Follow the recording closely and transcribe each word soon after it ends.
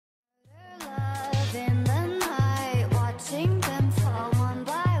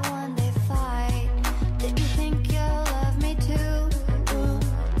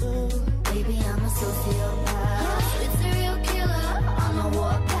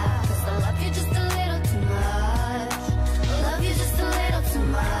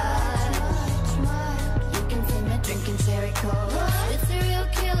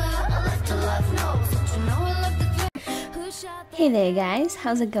Hey there guys,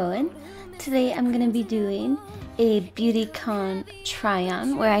 how's it going? Today I'm going to be doing a Beautycon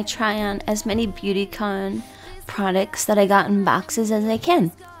try-on where I try on as many Beautycon products that I got in boxes as I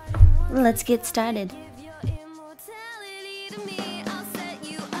can. Let's get started.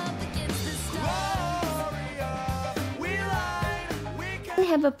 I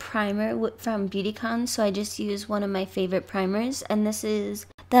have a primer from Beautycon, so I just use one of my favorite primers, and this is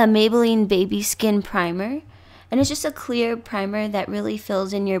the Maybelline Baby Skin Primer. And it's just a clear primer that really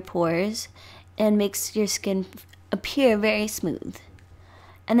fills in your pores and makes your skin appear very smooth.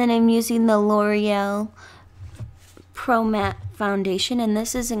 And then I'm using the L'Oreal Pro Matte Foundation, and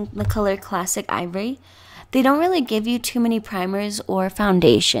this is in the color Classic Ivory. They don't really give you too many primers or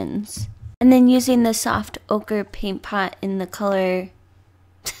foundations. And then using the soft ochre paint pot in the color,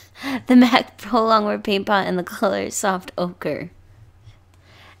 the MAC Prolong paint pot in the color Soft Ochre.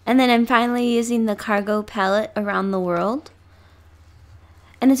 And then I'm finally using the Cargo palette Around the World.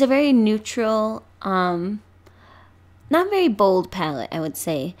 And it's a very neutral, not very bold palette, I would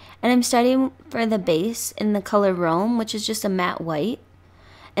say. And I'm starting for the base in the color Rome, which is just a matte white.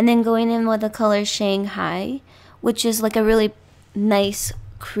 And then going in with the color Shanghai, which is like a really nice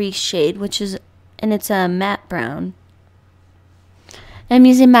crease shade, and it's a matte brown. I'm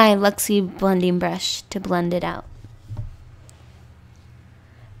using my Luxe blending brush to blend it out.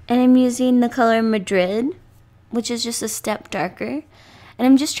 And I'm using the color Madrid, which is just a step darker. And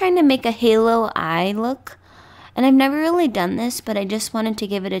I'm just trying to make a halo eye look. And I've never really done this, but I just wanted to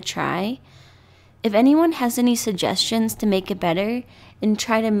give it a try. If anyone has any suggestions to make it better and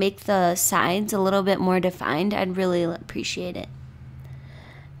try to make the sides a little bit more defined, I'd really appreciate it.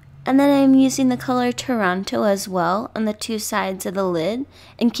 And then I'm using the color Toronto as well on the two sides of the lid,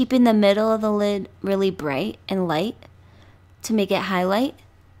 and keeping the middle of the lid really bright and light to make it highlighted.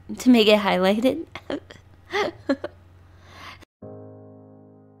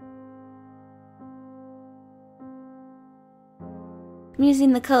 I'm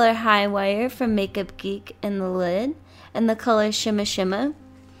using the color High Wire from Makeup Geek in the lid, and the color Shimma,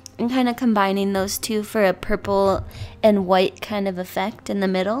 and kind of combining those two for a purple and white kind of effect in the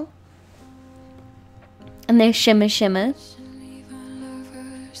middle. And there's Shimma.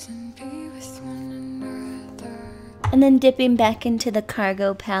 And then dipping back into the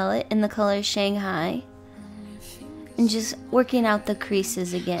Cargo palette in the color Shanghai, and just working out the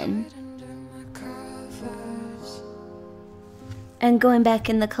creases again. And going back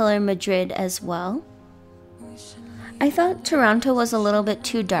in the color Madrid as well. I thought Toronto was a little bit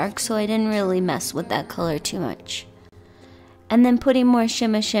too dark, so I didn't really mess with that color too much. And then putting more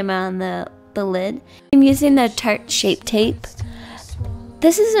Shimma on the lid. I'm using the Tarte Shape Tape.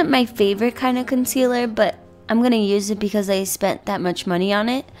 This isn't my favorite kind of concealer, but I'm going to use it because I spent that much money on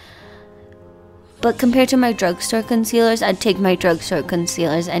it. But compared to my drugstore concealers, I'd take my drugstore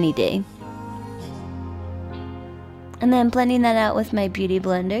concealers any day. And then blending that out with my beauty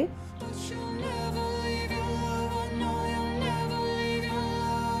blender.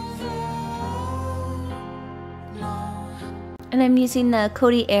 And I'm using the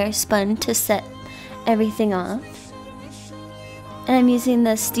Coty Air Spun to set everything off. And I'm using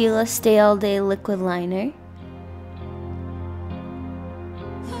the Stila Stay All Day Liquid Liner.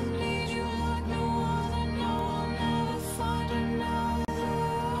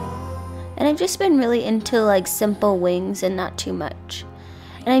 And I've just been really into like simple wings and not too much.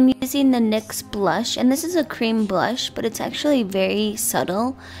 And I'm using the NYX blush, and this is a cream blush, but it's actually very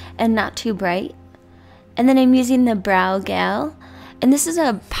subtle and not too bright. And then I'm using the Browgal, and this is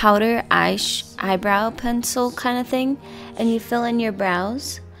a powder eyebrow pencil kind of thing, and you fill in your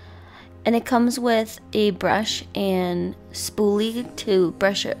brows. And it comes with a brush and spoolie to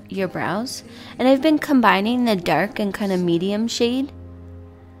brush your brows. And I've been combining the dark and kind of medium shade.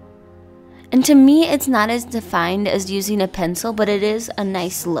 And to me, it's not as defined as using a pencil, but it is a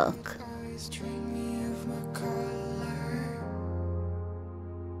nice look.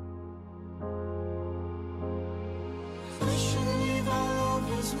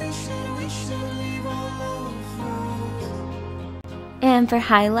 And for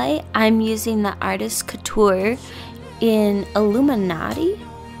highlight, I'm using the Artist Couture in Illuminati.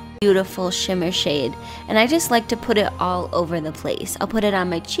 Beautiful shimmer shade, and I just like to put it all over the place. I'll put it on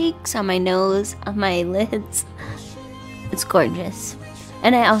my cheeks, on my nose, on my lids. It's gorgeous.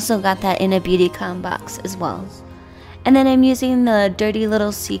 And I also got that in a Beautycon box as well. And then I'm using the Dirty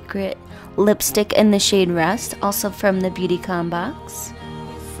Little Secret lipstick in the shade Rust, also from the Beautycon box.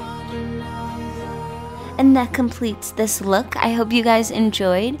 And that completes this look. I hope you guys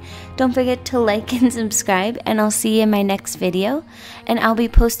enjoyed. Don't forget to like and subscribe, and I'll see you in my next video. And I'll be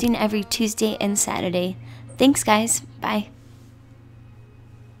posting every Tuesday and Saturday. Thanks guys. Bye.